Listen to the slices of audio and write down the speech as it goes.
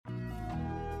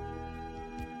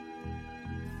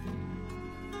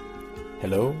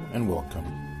Hello and welcome.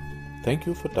 Thank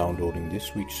you for downloading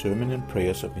this week's sermon and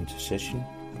prayers of intercession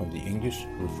from the English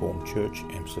Reformed Church,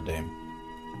 Amsterdam.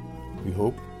 We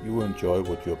hope you will enjoy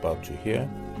what you're about to hear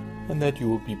and that you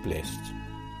will be blessed.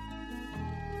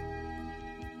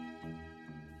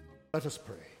 Let us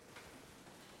pray.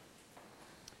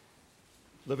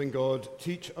 Living God,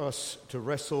 teach us to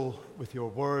wrestle with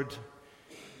your word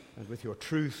and with your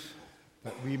truth,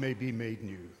 that we may be made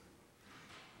new.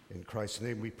 In Christ's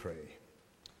name we pray.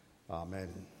 Amen.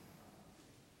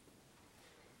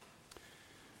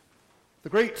 The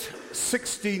great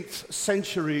 16th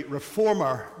century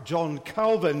reformer John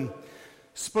Calvin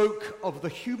spoke of the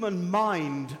human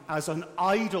mind as an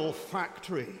idol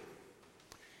factory,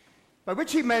 by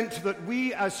which he meant that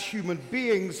we as human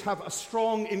beings have a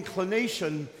strong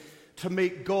inclination to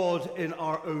make God in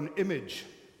our own image.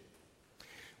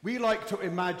 We like to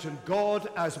imagine God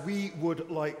as we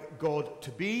would like God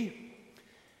to be,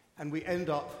 and we end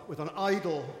up with an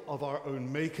idol of our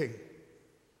own making.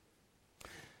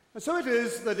 And so it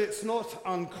is that it's not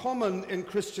uncommon in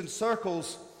Christian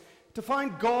circles to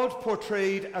find God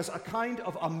portrayed as a kind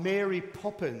of a Mary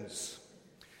Poppins,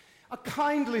 a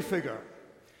kindly figure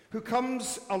who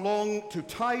comes along to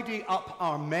tidy up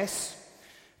our mess,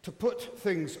 to put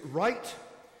things right,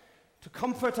 to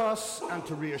comfort us and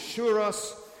to reassure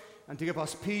us and to give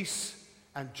us peace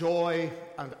and joy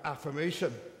and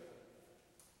affirmation.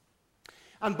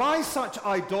 And by such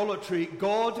idolatry,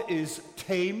 God is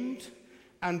tamed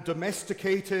and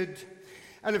domesticated.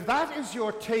 And if that is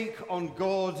your take on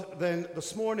God, then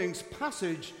this morning's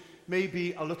passage may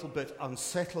be a little bit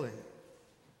unsettling.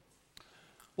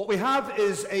 What we have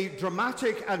is a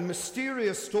dramatic and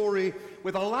mysterious story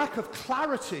with a lack of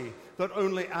clarity that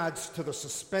only adds to the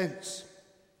suspense.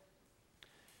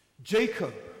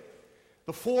 Jacob,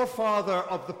 the forefather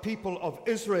of the people of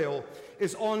Israel,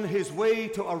 is on his way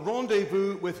to a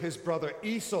rendezvous with his brother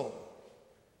Esau.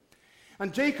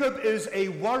 And Jacob is a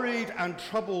worried and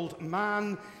troubled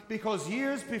man because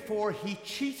years before he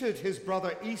cheated his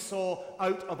brother Esau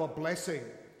out of a blessing,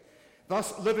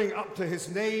 thus living up to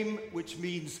his name, which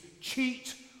means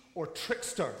cheat or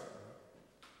trickster.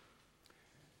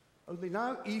 Only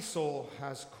now Esau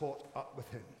has caught up with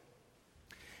him.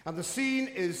 And the scene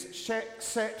is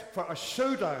set for a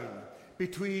showdown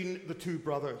between the two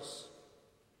brothers.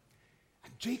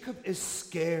 And Jacob is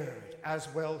scared,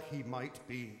 as well he might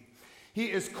be.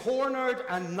 He is cornered,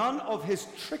 and none of his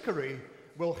trickery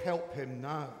will help him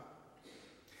now.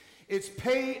 It's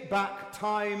payback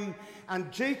time,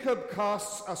 and Jacob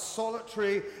casts a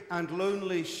solitary and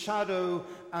lonely shadow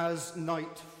as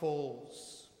night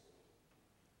falls.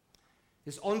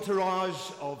 His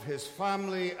entourage of his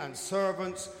family and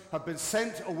servants have been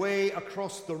sent away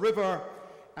across the river,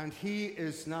 and he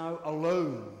is now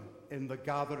alone in the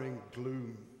gathering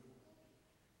gloom.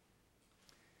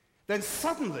 Then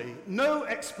suddenly, no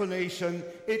explanation,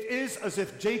 it is as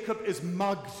if Jacob is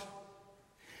mugged.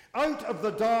 Out of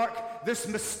the dark, this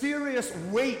mysterious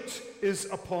weight is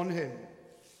upon him.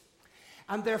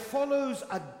 And there follows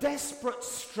a desperate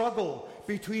struggle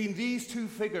between these two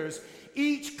figures,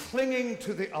 each clinging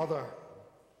to the other.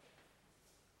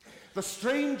 The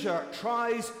stranger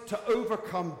tries to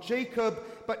overcome Jacob,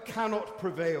 but cannot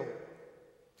prevail.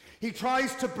 He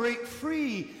tries to break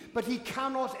free, but he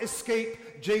cannot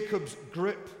escape Jacob's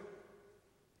grip.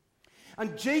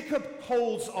 And Jacob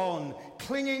holds on,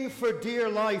 clinging for dear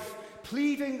life,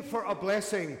 pleading for a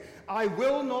blessing. I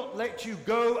will not let you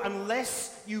go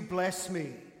unless you bless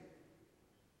me.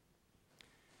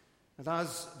 And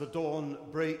as the dawn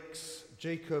breaks,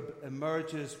 Jacob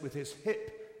emerges with his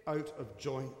hip out of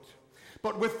joint,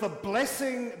 but with the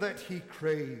blessing that he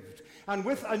craved, and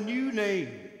with a new name.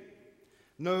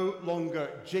 No longer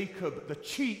Jacob the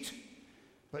cheat,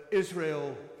 but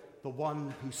Israel the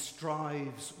one who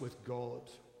strives with God.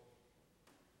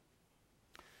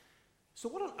 So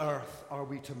what on earth are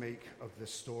we to make of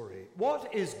this story?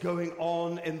 What is going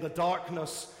on in the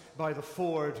darkness by the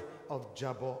ford of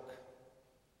Jabbok?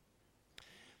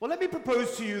 Well, let me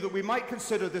propose to you that we might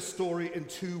consider this story in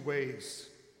two ways.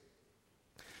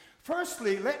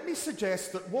 Firstly, let me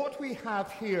suggest that what we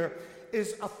have here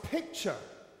is a picture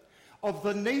of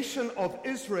the nation of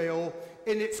Israel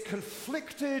in its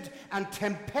conflicted and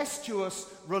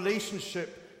tempestuous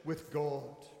relationship with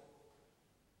God.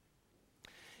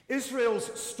 Israel's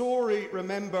story,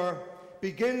 remember,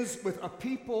 begins with a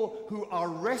people who are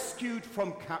rescued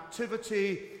from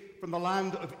captivity from the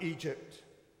land of Egypt.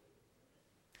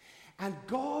 And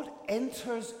God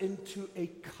enters into a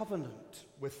covenant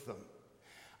with them.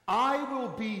 I will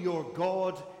be your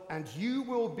God, and you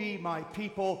will be my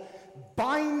people,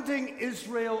 binding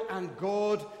Israel and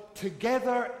God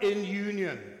together in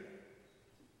union.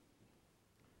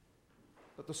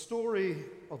 But the story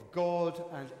of God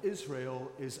and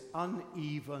Israel is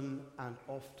uneven and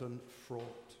often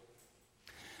fraught.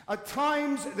 At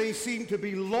times they seem to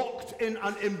be locked in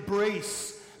an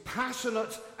embrace,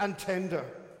 passionate and tender.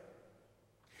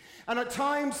 And at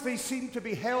times they seem to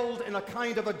be held in a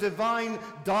kind of a divine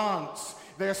dance,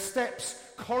 their steps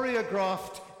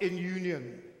choreographed in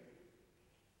union.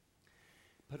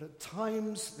 But at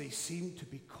times they seem to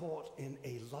be caught in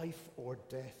a life or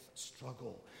death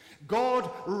struggle. God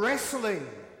wrestling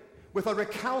with a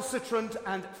recalcitrant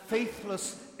and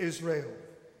faithless Israel.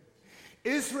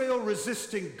 Israel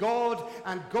resisting God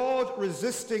and God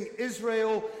resisting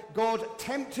Israel. God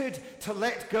tempted to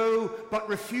let go but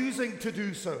refusing to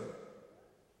do so.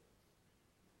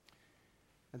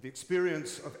 And the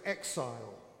experience of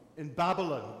exile in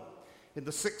Babylon in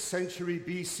the 6th century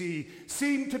BC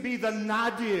seemed to be the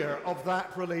nadir of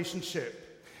that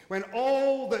relationship, when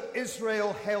all that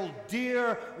Israel held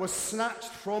dear was snatched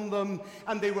from them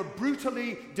and they were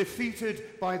brutally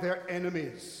defeated by their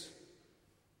enemies.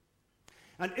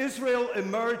 And Israel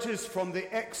emerges from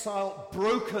the exile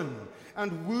broken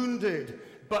and wounded,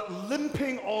 but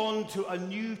limping on to a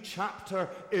new chapter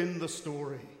in the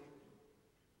story.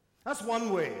 That's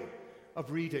one way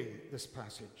of reading this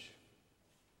passage.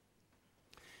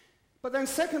 But then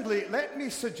secondly, let me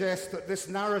suggest that this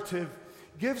narrative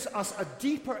gives us a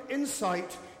deeper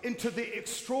insight into the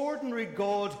extraordinary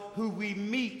God who we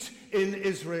meet in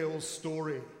Israel's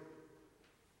story.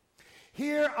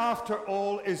 Here, after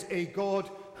all, is a God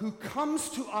who comes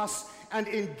to us and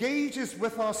engages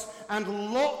with us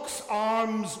and locks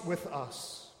arms with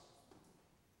us.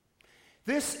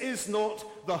 This is not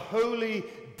the holy,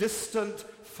 distant,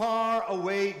 far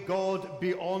away God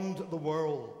beyond the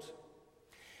world.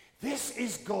 This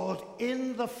is God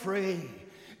in the fray,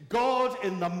 God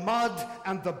in the mud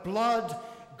and the blood,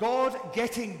 God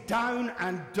getting down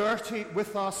and dirty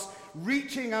with us,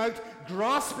 reaching out,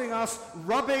 grasping us,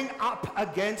 rubbing up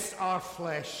against our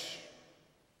flesh.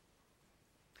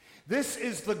 This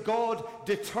is the God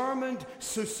determined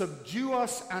to subdue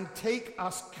us and take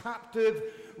us captive,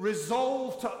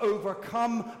 resolved to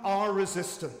overcome our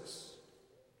resistance.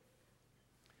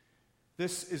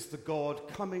 This is the God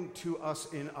coming to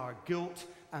us in our guilt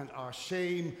and our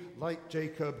shame, like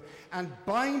Jacob, and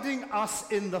binding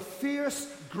us in the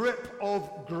fierce grip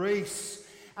of grace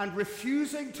and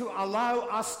refusing to allow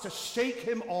us to shake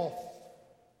him off.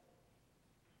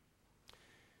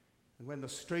 And when the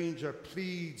stranger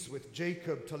pleads with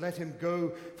Jacob to let him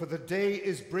go, for the day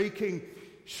is breaking,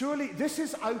 surely this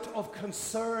is out of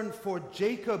concern for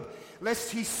Jacob,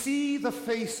 lest he see the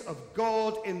face of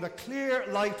God in the clear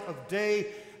light of day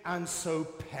and so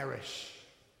perish.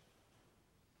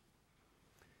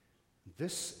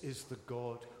 This is the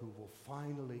God who will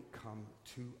finally come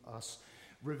to us,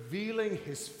 revealing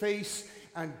his face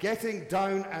and getting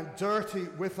down and dirty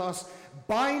with us,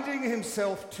 binding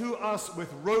himself to us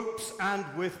with ropes and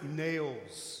with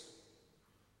nails.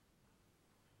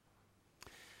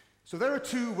 So there are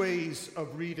two ways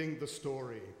of reading the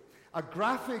story. A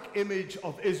graphic image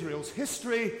of Israel's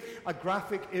history, a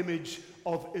graphic image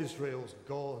of Israel's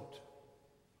God.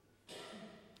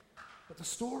 But the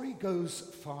story goes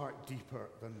far deeper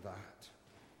than that.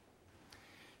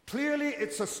 Clearly,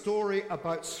 it's a story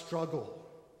about struggle.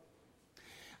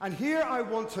 And here I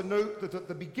want to note that at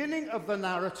the beginning of the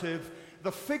narrative,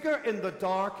 the figure in the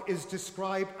dark is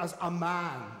described as a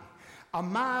man. A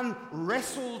man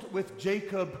wrestled with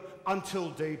Jacob until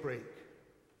daybreak.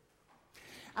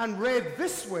 And read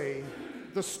this way,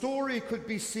 the story could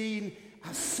be seen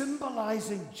as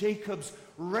symbolizing Jacob's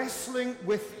wrestling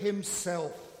with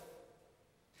himself.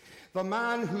 The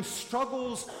man who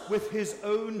struggles with his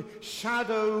own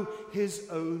shadow, his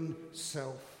own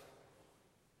self.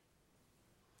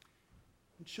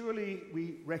 And surely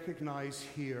we recognize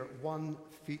here one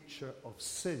feature of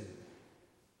sin.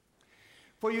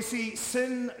 For you see,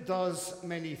 sin does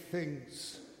many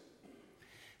things.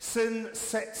 Sin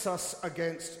sets us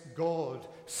against God,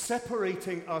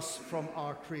 separating us from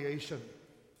our creation.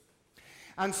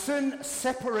 And sin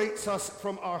separates us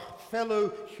from our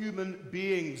fellow human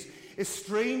beings,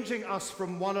 estranging us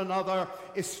from one another,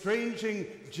 estranging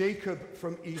Jacob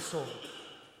from Esau.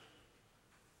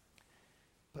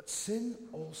 But sin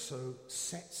also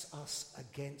sets us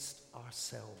against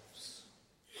ourselves,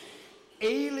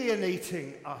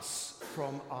 alienating us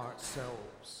from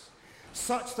ourselves,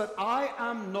 such that I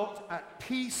am not at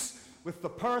peace with the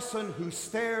person who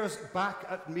stares back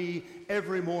at me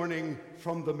every morning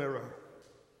from the mirror.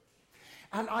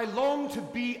 And I long to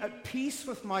be at peace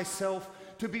with myself,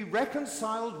 to be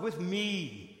reconciled with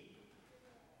me.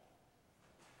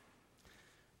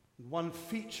 One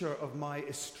feature of my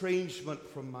estrangement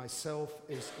from myself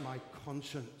is my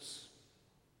conscience.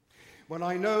 When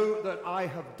I know that I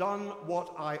have done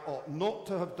what I ought not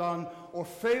to have done, or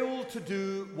failed to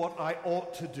do what I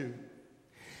ought to do.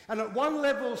 And at one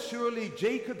level, surely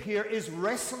Jacob here is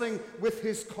wrestling with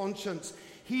his conscience.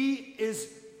 He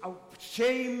is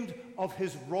ashamed of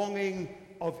his wronging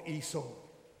of Esau.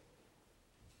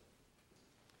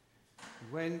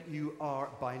 When you are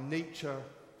by nature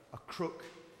a crook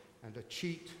and a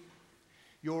cheat,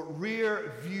 your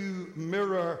rear view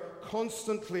mirror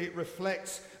constantly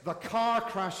reflects the car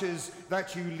crashes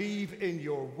that you leave in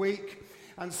your wake,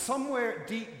 and somewhere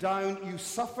deep down you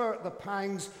suffer the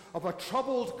pangs of a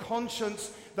troubled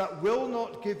conscience that will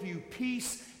not give you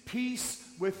peace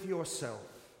with yourself.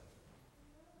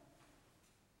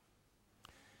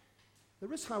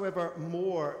 There is, however,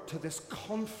 more to this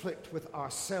conflict with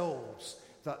ourselves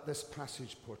that this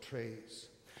passage portrays.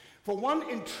 For one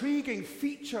intriguing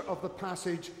feature of the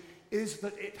passage is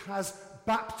that it has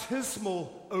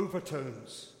baptismal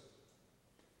overtones.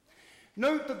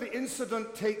 Note that the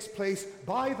incident takes place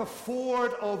by the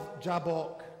ford of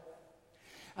Jabbok,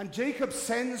 and Jacob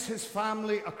sends his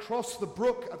family across the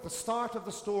brook at the start of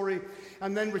the story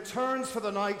and then returns for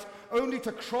the night, only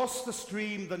to cross the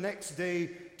stream the next day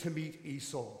to meet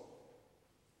Esau.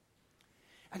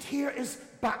 And here is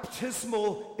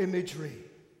baptismal imagery.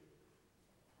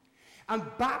 And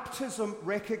baptism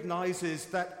recognizes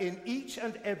that in each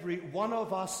and every one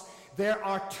of us there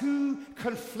are two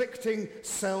conflicting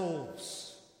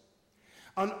selves.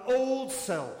 An old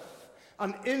self,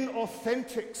 an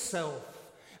inauthentic self,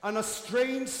 an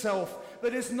estranged self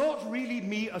that is not really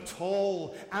me at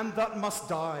all and that must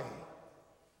die.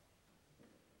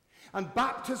 And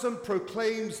baptism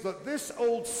proclaims that this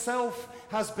old self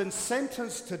has been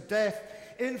sentenced to death.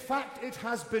 In fact, it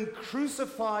has been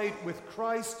crucified with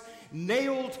Christ,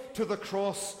 nailed to the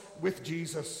cross with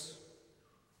Jesus.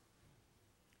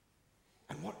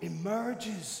 And what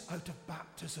emerges out of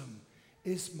baptism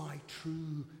is my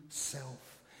true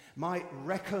self, my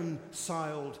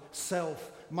reconciled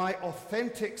self, my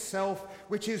authentic self,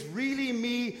 which is really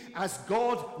me as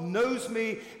God knows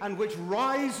me and which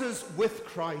rises with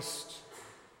Christ.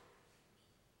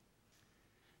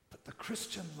 But the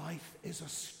Christian life is a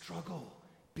struggle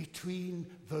between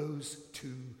those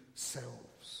two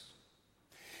selves.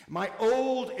 My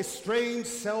old estranged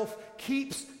self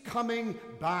keeps coming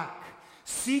back,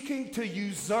 seeking to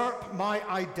usurp my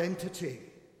identity.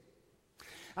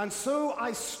 And so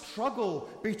I struggle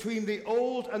between the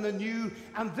old and the new,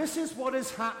 and this is what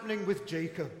is happening with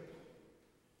Jacob.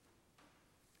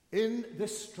 In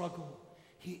this struggle,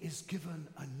 he is given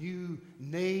a new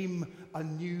name, a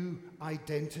new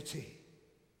identity.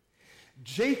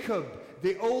 Jacob,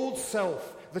 the old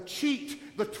self, the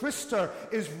cheat, the twister,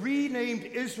 is renamed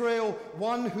Israel,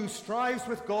 one who strives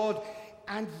with God,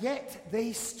 and yet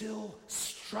they still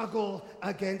struggle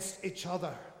against each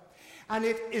other. And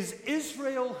it is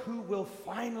Israel who will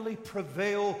finally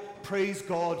prevail, praise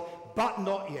God, but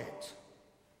not yet.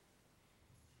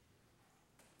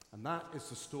 And that is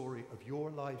the story of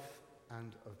your life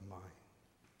and of mine.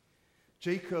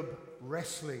 Jacob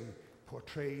wrestling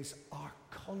portrays our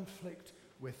conflict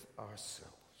with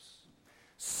ourselves,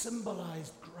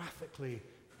 symbolized graphically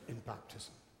in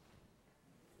baptism.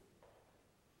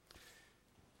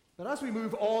 But as we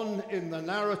move on in the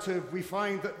narrative, we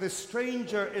find that this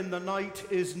stranger in the night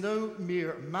is no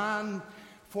mere man,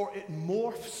 for it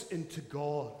morphs into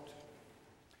God,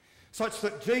 such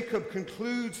that Jacob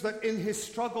concludes that in his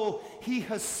struggle he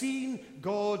has seen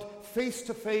God face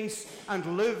to face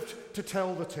and lived to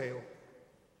tell the tale.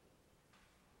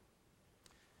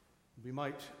 We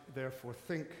might therefore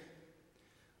think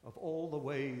of all the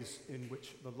ways in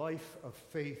which the life of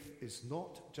faith is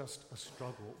not just a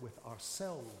struggle with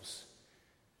ourselves,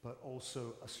 but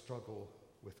also a struggle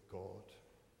with God.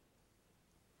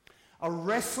 A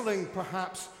wrestling,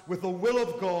 perhaps, with the will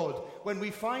of God when we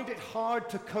find it hard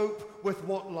to cope with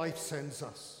what life sends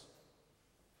us.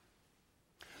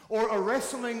 Or a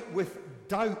wrestling with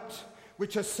doubt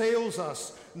which assails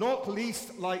us, not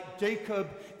least like Jacob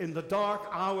in the dark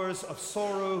hours of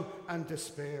sorrow and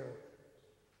despair.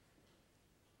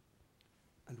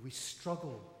 And we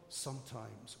struggle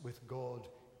sometimes with God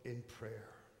in prayer.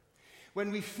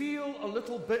 When we feel a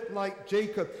little bit like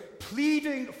Jacob,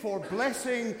 pleading for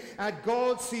blessing, and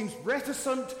God seems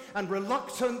reticent and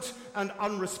reluctant and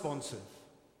unresponsive.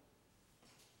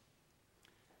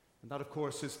 And that, of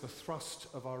course, is the thrust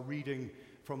of our reading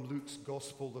from Luke's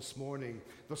Gospel this morning.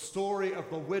 The story of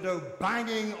the widow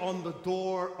banging on the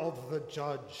door of the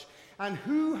judge. And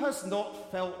who has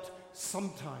not felt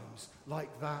sometimes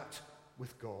like that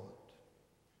with God?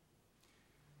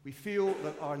 We feel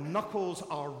that our knuckles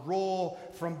are raw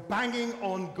from banging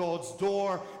on God's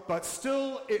door, but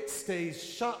still it stays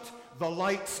shut, the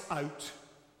lights out.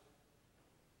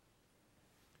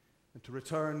 And to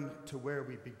return to where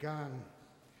we began,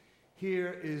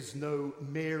 here is no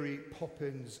Mary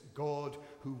Poppins God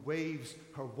who waves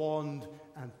her wand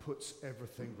and puts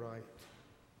everything right.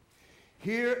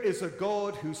 Here is a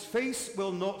God whose face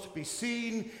will not be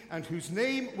seen and whose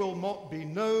name will not be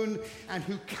known and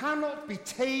who cannot be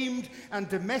tamed and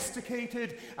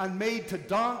domesticated and made to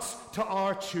dance to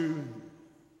our tune.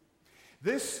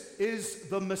 This is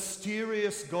the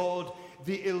mysterious God,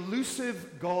 the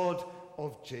elusive God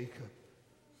of Jacob.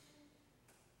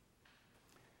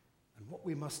 And what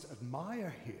we must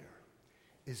admire here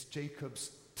is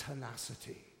Jacob's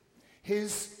tenacity,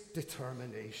 his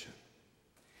determination.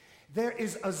 There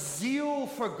is a zeal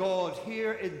for God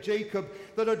here in Jacob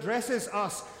that addresses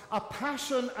us, a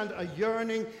passion and a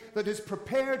yearning that is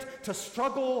prepared to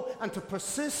struggle and to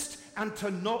persist and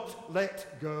to not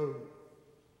let go.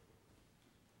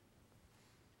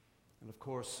 And of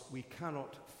course, we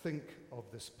cannot think of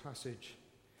this passage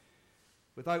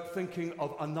without thinking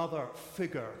of another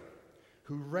figure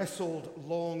who wrestled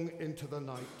long into the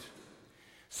night,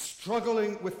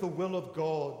 struggling with the will of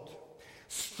God,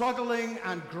 struggling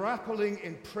and grappling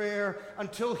in prayer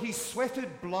until he sweated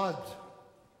blood,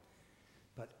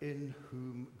 but in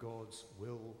whom God's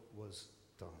will was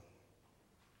done.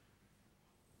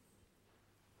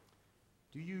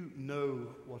 Do you know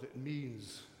what it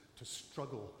means to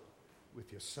struggle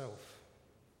with yourself?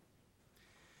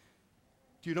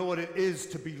 Do you know what it is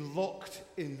to be locked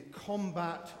in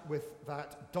combat with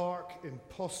that dark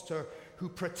imposter who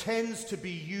pretends to be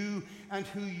you and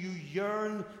who you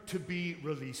yearn to be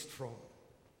released from?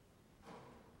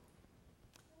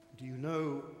 Do you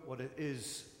know what it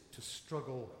is to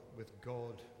struggle with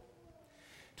God?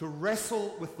 To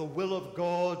wrestle with the will of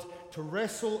God, to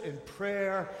wrestle in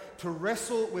prayer, to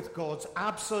wrestle with God's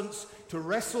absence, to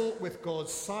wrestle with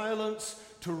God's silence,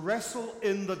 to wrestle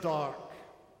in the dark.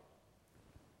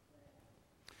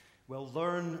 Well,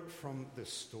 learn from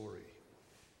this story.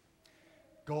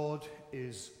 God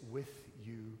is with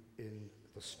you in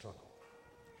the struggle,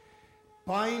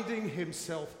 binding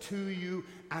himself to you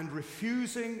and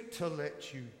refusing to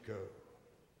let you go.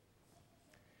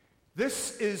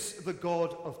 This is the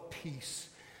God of peace,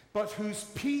 but whose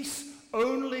peace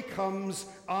only comes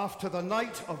after the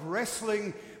night of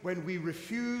wrestling when we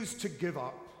refuse to give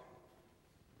up.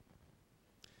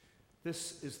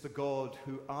 This is the God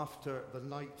who, after the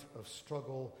night of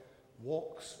struggle,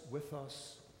 walks with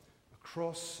us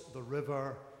across the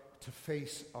river to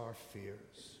face our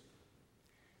fears,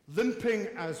 limping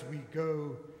as we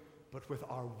go, but with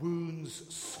our wounds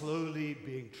slowly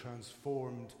being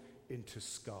transformed into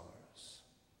scars.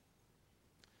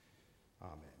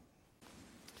 Amen.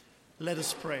 Let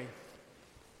us pray.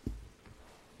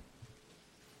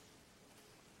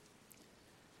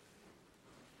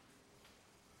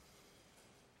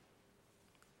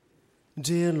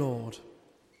 Dear Lord,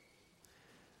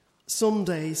 some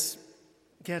days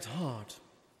get hard.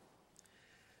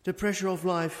 The pressure of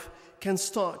life can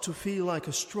start to feel like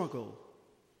a struggle.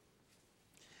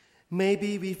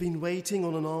 Maybe we've been waiting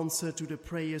on an answer to the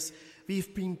prayers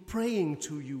we've been praying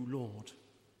to you, Lord.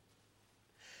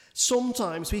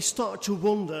 Sometimes we start to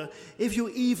wonder if you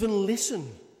even listen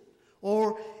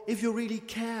or if you really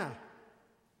care.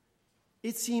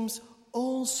 It seems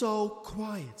all so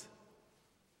quiet.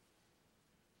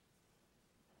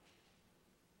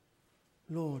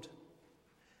 Lord,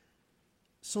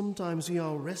 sometimes we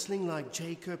are wrestling like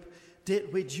Jacob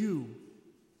did with you,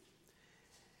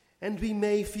 and we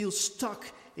may feel stuck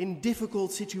in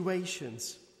difficult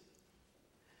situations.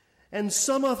 And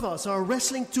some of us are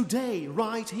wrestling today,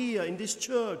 right here in this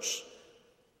church.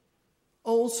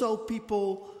 Also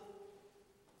people,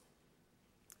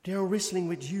 they are wrestling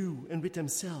with you and with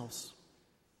themselves.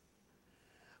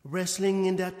 Wrestling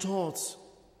in their thoughts,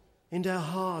 in their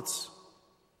hearts,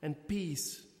 and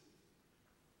peace.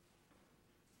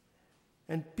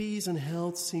 And peace and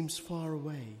health seems far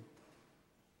away.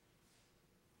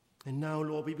 And now,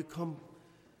 Lord, we become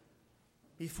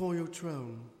before your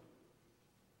throne,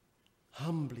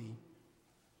 humbly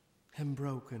and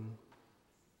broken.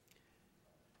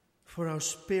 For our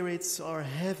spirits are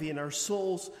heavy and our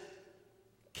souls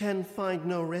can find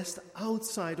no rest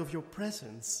outside of your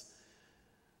presence.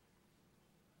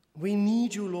 We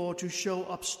need you, Lord, to show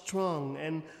up strong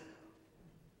and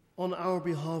on our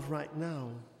behalf right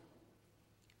now.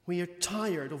 We are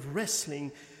tired of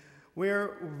wrestling.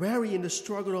 We're weary in the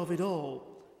struggle of it all.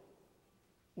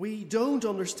 We don't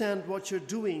understand what you're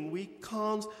doing. We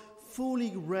can't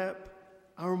fully wrap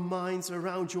our minds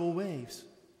around your waves,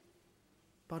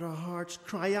 but our hearts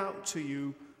cry out to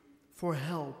you for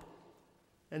help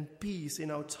and peace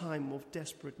in our time of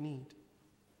desperate need.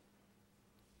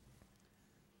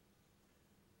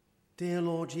 Dear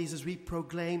Lord Jesus, we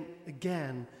proclaim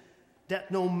again that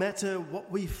no matter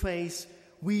what we face,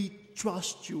 we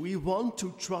trust you. We want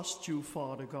to trust you,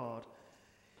 Father God.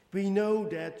 We know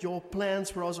that your plans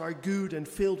for us are good and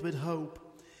filled with hope.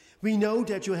 We know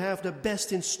that you have the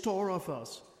best in store of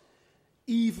us,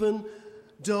 even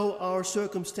though our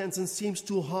circumstances seem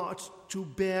too hard to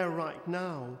bear right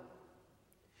now.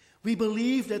 We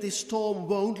believe that this storm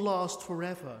won't last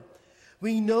forever.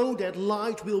 We know that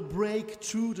light will break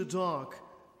through the dark.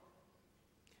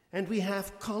 And we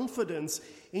have confidence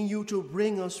in you to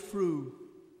bring us through.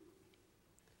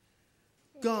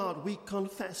 God, we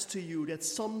confess to you that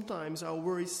sometimes our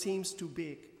worry seems too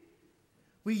big.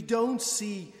 We don't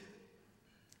see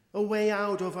a way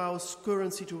out of our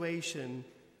current situation,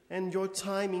 and your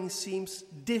timing seems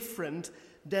different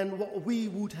than what we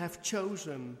would have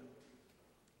chosen.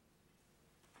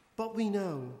 But we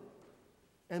know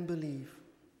and believe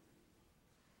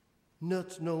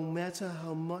that no matter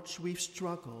how much we've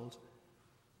struggled,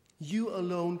 you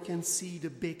alone can see the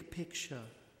big picture.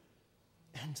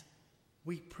 And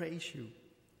we praise you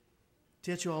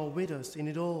that you are with us in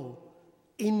it all,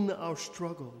 in our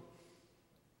struggle.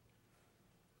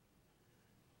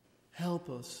 Help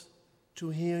us to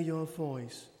hear your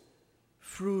voice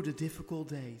through the difficult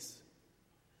days.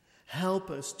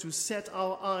 Help us to set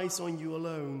our eyes on you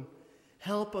alone.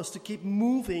 Help us to keep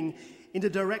moving in the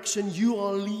direction you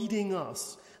are leading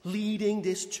us, leading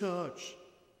this church.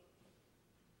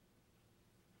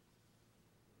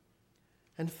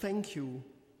 And thank you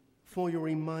for your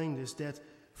reminders that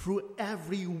through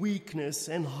every weakness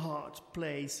and hard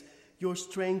place, your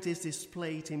strength is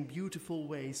displayed in beautiful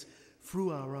ways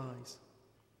through our eyes.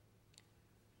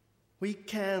 We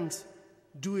can't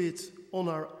do it on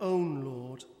our own,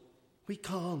 Lord. We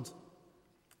can't.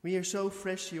 We are so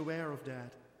freshly aware of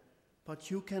that.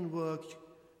 But you can work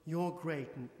your great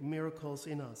miracles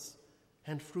in us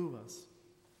and through us.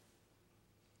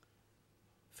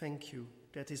 Thank you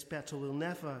that this battle will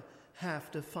never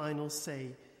have the final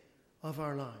say of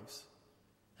our lives.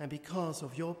 And because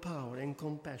of your power and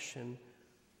compassion,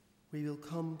 we will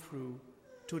come through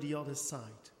to the other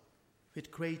side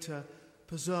with greater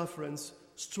perseverance,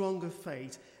 stronger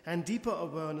faith, and deeper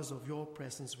awareness of your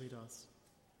presence with us.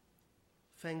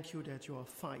 Thank you that you are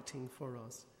fighting for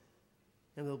us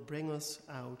and will bring us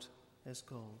out as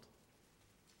gold.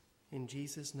 In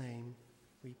Jesus' name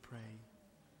we pray.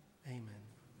 Amen.